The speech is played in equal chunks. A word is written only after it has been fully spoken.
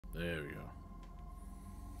There we go.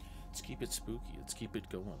 Let's keep it spooky. Let's keep it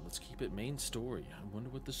going. Let's keep it main story. I wonder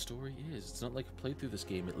what the story is. It's not like I played through this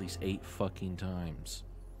game at least 8 fucking times.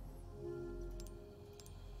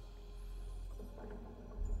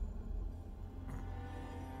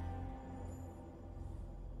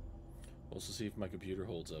 Also see if my computer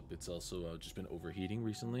holds up. It's also just been overheating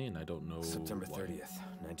recently, and I don't know September why. 30th,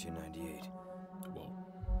 1998. Whoa.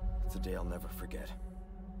 It's a day I'll never forget.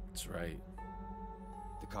 That's right.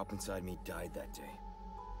 The cop inside me died that day.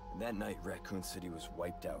 And that night, Raccoon City was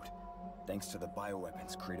wiped out, thanks to the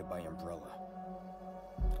bioweapons created by Umbrella.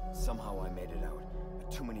 Somehow I made it out,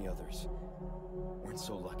 but too many others weren't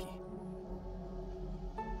so lucky.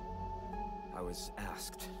 I was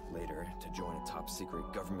asked later to join a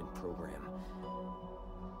top-secret government program.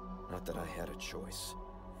 Not that I had a choice.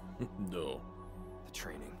 No. The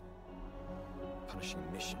training, punishing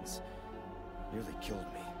missions, nearly killed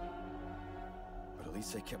me. But at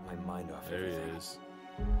least I kept my mind off everything. There he is.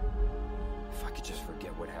 If I could just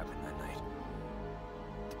forget what happened that night.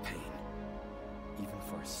 The pain, even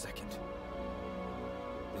for a second.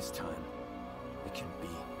 This time, it can be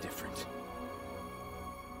different.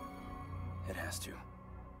 It has to.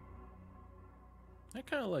 I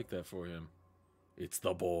kind of like that for him. It's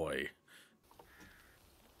the boy.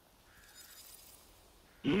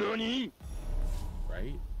 NANI?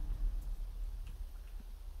 Right?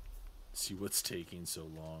 See what's taking so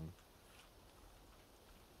long.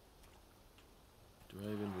 Do I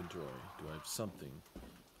have inventory? Do I have something?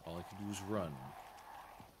 All I can do is run.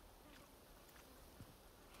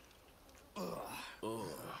 Ugh.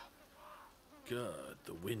 God,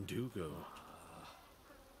 the Wendigo.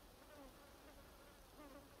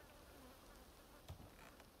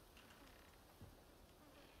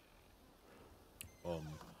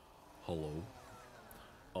 Hello?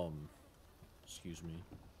 Excuse me.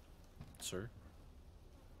 Sir?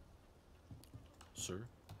 Sir?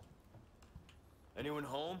 Anyone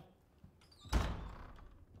home?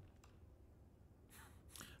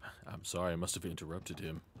 I'm sorry, I must have interrupted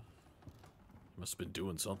him. He must have been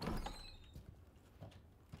doing something.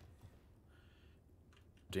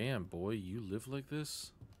 Damn, boy, you live like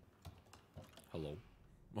this? Hello?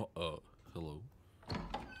 Hello?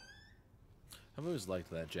 I've always liked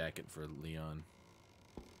that jacket for Leon.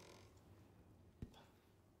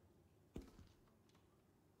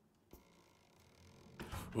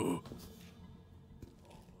 Oh.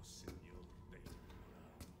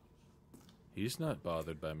 He's not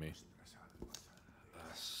bothered by me.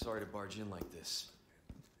 Sorry to barge in like this.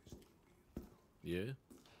 Yeah?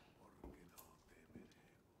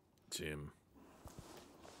 Tim.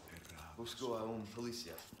 Busco a un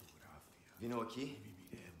policía. Vino aquí?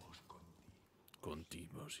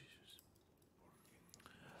 Contimos.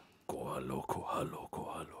 Kohalo, kohalo,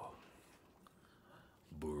 kohalo.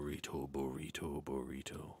 Burrito, burrito,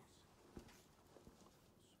 burrito.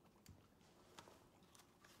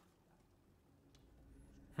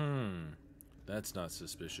 That's not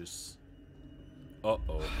suspicious.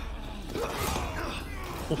 Uh-oh.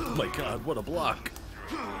 Oh my god, what a block!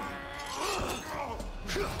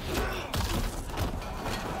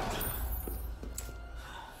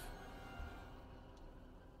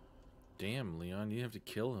 Damn, Leon, you have to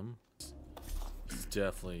kill him. He's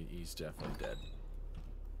definitely dead.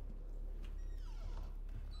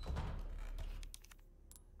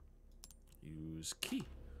 Use key.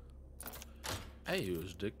 I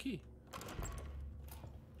used the key.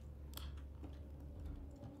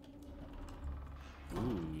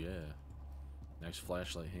 Ooh, yeah. Nice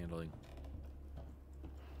flashlight handling.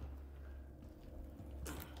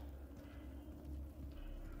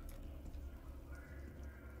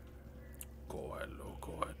 Go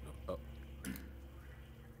ahead. Oh.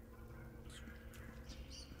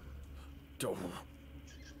 Don't.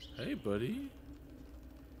 Hey, buddy.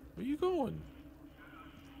 Where you going?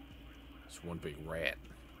 It's one big rat.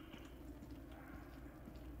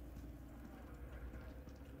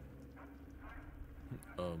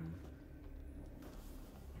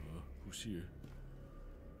 Who's here?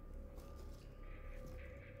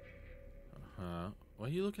 Why are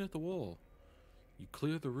you looking at the wall? You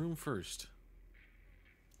clear the room first.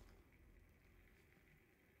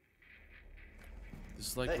 This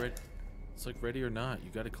is like it's like Ready or Not. You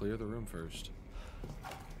gotta clear the room first.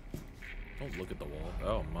 Don't look at the wall.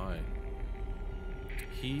 Oh my.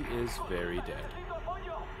 He is very dead.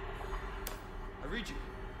 I read you.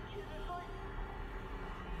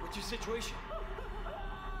 What's your situation?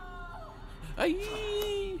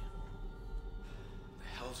 Aye! What the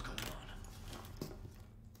hell's going on?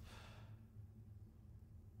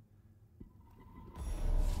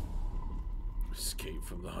 Escape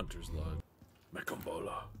from the hunter's lodge.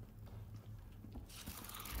 Mechambola.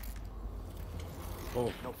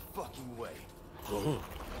 Oh. No fucking way. Oh.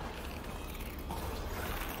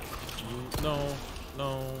 No,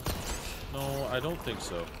 no, no, I don't think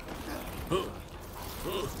so.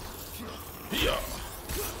 Yeah.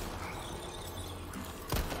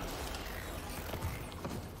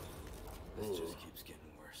 This just keeps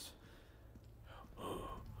getting worse.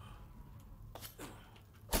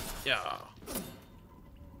 Yeah.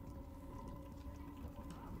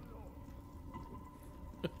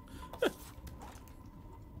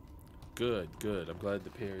 Good, good. I'm glad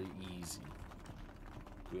the parry easy.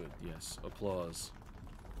 Good, yes. Applause.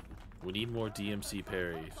 We need more DMC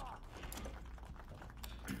parries.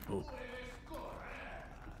 Oh.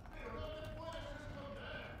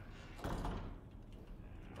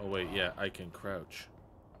 Oh wait, yeah, I can crouch.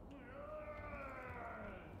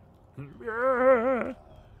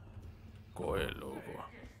 Coge loco.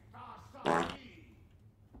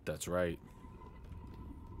 That's right.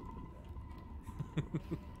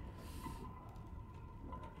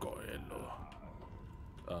 Coelho.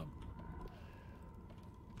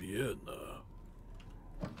 Bien.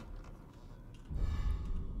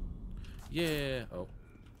 Yeah. Oh.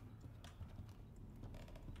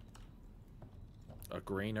 A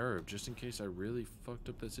grain herb, just in case I really fucked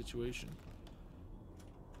up that situation.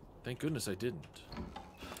 Thank goodness I didn't.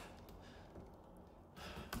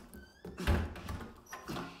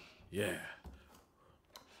 Yeah.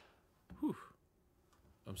 Whew.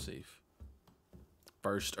 I'm safe.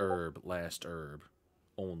 First herb, last herb.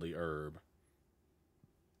 Only herb.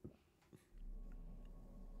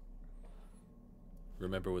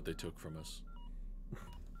 Remember what they took from us.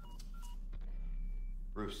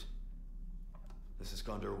 Bruce, this is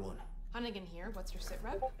Condor 1. Hunnigan here. What's your sit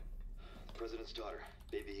rep? President's daughter,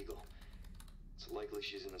 Baby Eagle. It's likely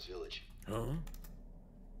she's in this village. Huh?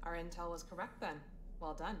 Our intel was correct then.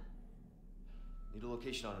 Well done. Need a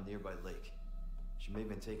location on a nearby lake. She may have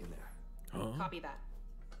been taken there. Huh? Copy that.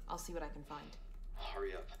 I'll see what I can find.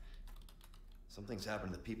 Hurry up. Something's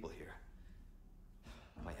happened to the people here.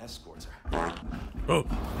 My escorts are... Oh!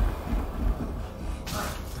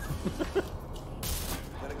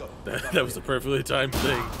 Gotta go. That was a perfectly timed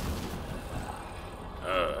thing.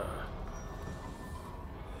 I'll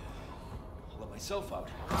let myself out.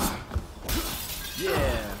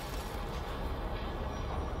 Yeah.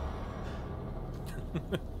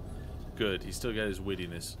 Good. He still got his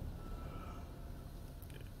wittiness.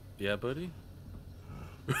 Yeah, buddy?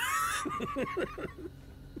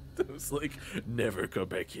 That was like, never come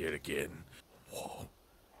back here again. Whoa.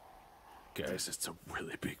 Guys, it's a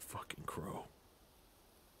really big fucking crow.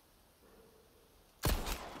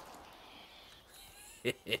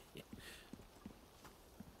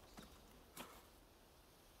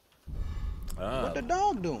 What the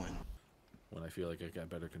dog doing? When I feel like I got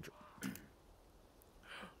better control.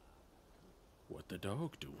 What the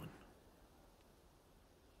dog doing?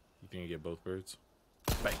 You think I get both birds?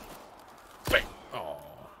 Bang! Bang! Oh.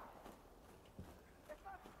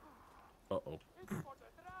 Uh-oh.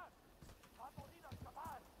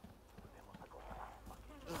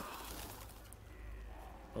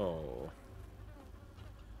 Oh.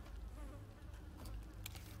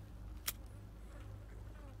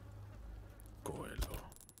 Coelho.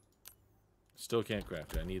 Still can't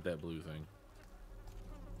craft it. I need that blue thing.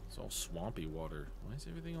 It's all swampy water. Why is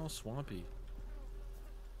everything all swampy?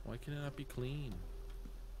 Why can it not be clean?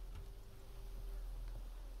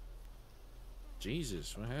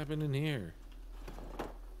 Jesus, what happened in here?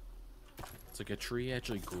 It's like a tree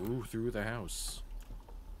actually grew through the house.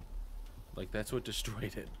 Like that's what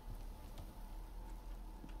destroyed it.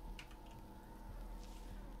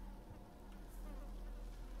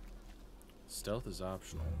 Stealth is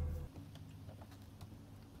optional.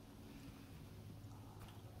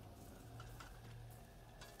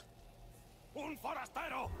 Un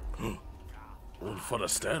forastero! Un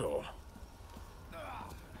forastero.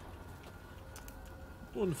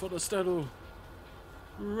 Un forastero.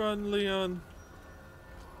 Run, Leon.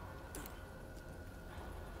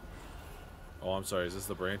 Oh, I'm sorry. Is this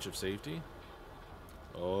the branch of safety?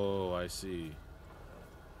 Oh, I see.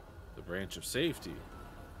 The branch of safety.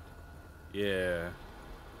 Yeah.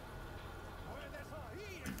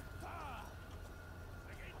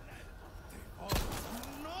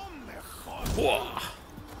 Whoa.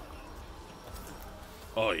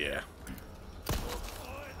 Oh, yeah.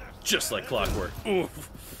 Just like clockwork. Oof.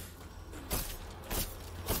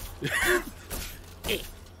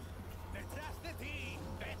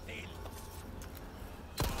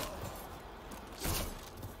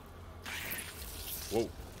 Whoa.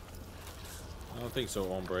 I don't think so,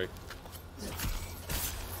 hombre.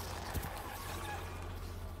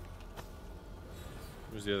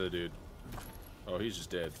 Where's the other dude? Oh, he's just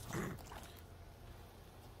dead.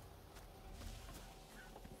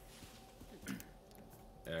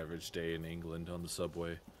 Average day in England on the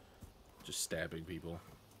subway. Just stabbing people.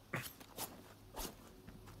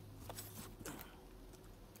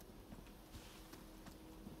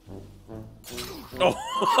 Oh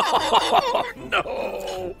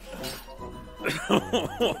no!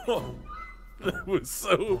 That was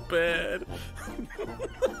so bad.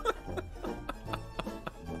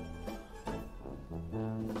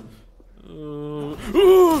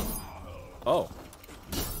 Oh.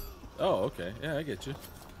 Oh, okay. Yeah, I get you.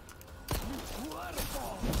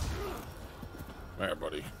 Alright,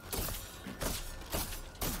 buddy.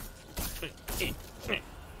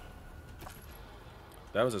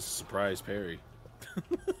 That was a surprise parry.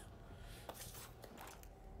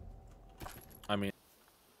 I mean...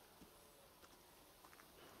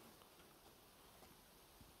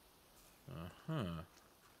 Uh-huh.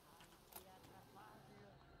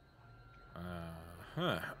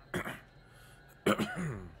 Uh-huh.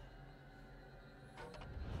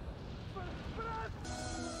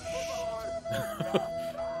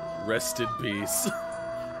 Rest in peace.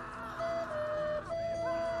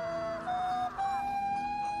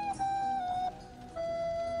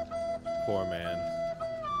 Poor man.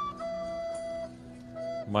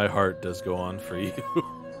 My heart does go on for you.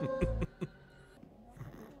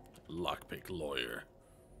 Lockpick lawyer.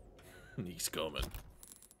 He's coming.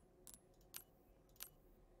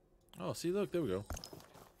 Oh, see, look, there we go.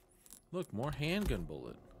 Look, more handgun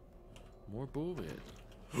bullet. More bullet.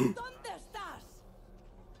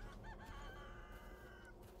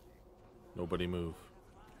 Nobody move.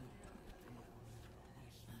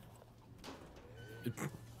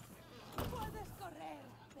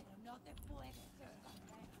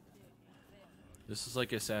 This is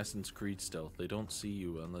like Assassin's Creed stealth. They don't see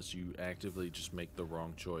you unless you actively just make the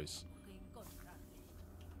wrong choice.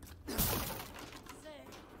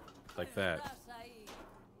 Like that.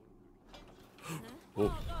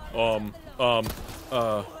 Oh,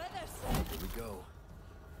 Here we go.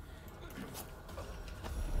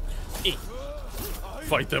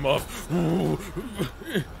 Fight them off.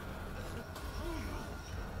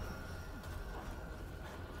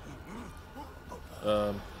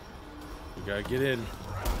 We gotta get in.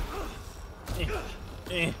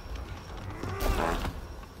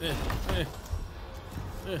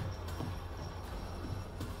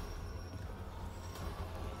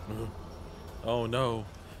 Oh no,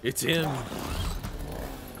 it's him.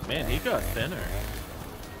 Man, he got thinner.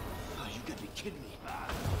 Oh, you gotta be kidding me.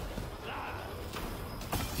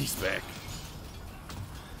 He's back.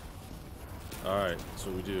 Alright, that's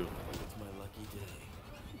what we do. It's my lucky day.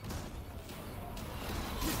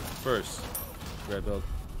 First, grab belt.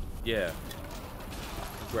 Yeah.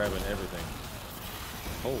 Grabbing everything.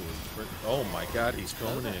 Holy frick. Oh my god, he's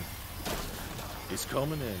coming in. He's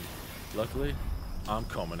coming in. Luckily, I'm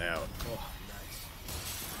coming out. Oh, nice.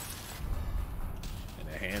 And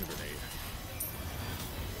a hand grenade.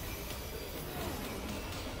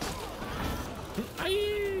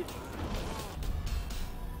 Aye.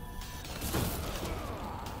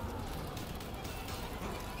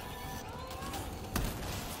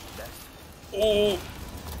 Oh!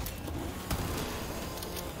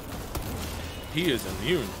 He is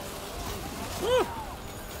immune. Woo.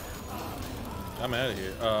 I'm out of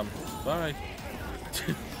here. Bye.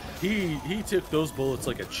 he took those bullets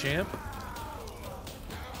like a champ.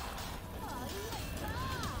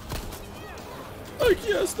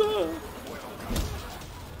 Aquí está.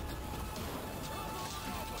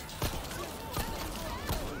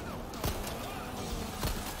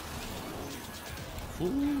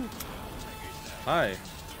 Ooh. Hi.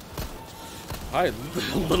 Hi,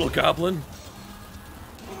 little goblin.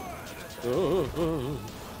 Oh.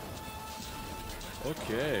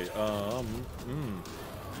 Okay,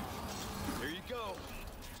 Here you go.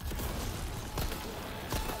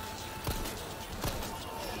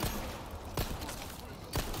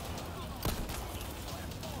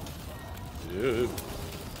 Dude.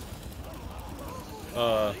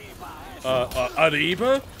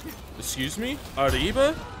 Arriba? Excuse me?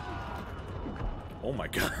 Arriba? Oh my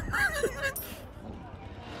god.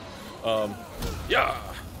 Yeah!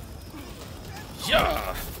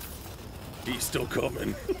 Yeah! He's still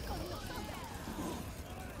coming.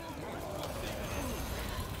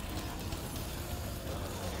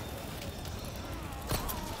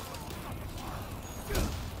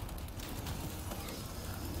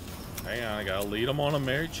 Hang on, I gotta lead him on a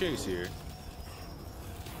merry chase here.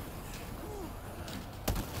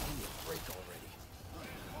 Break already.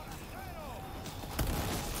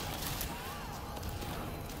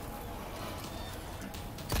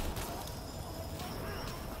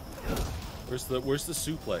 Where's the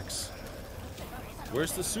suplex?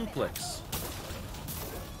 Where's the suplex?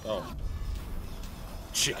 Oh.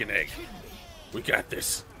 Chicken egg. We got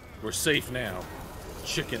this. We're safe now.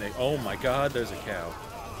 Chicken egg. Oh my god, there's a cow.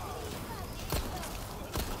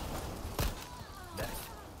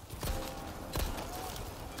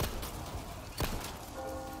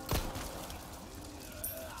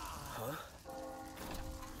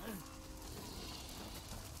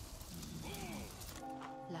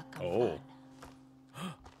 Oh.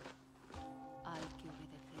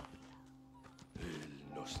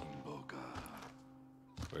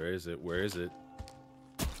 Where is it? Where is it?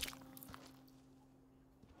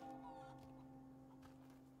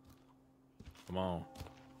 Come on.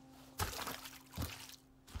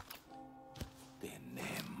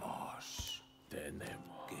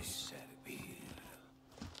 Tenemos que servir.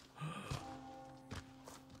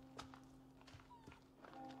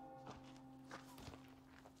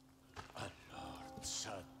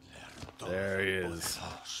 There he is.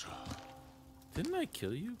 Didn't I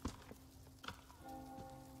kill you?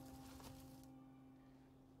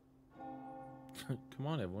 Come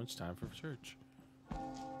on, everyone, it's time for church.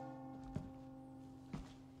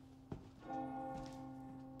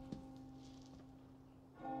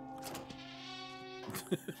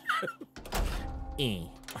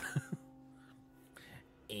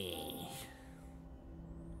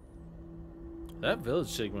 That village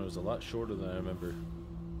segment was a lot shorter than I remember.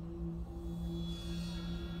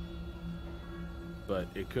 But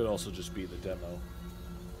it could also just be the demo.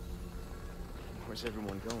 Where's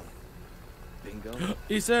everyone going? Bingo?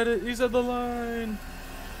 He said it! He said the line!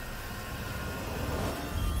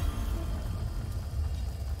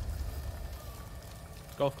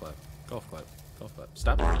 Golf clap. Golf clap. Golf clap.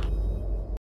 Stop.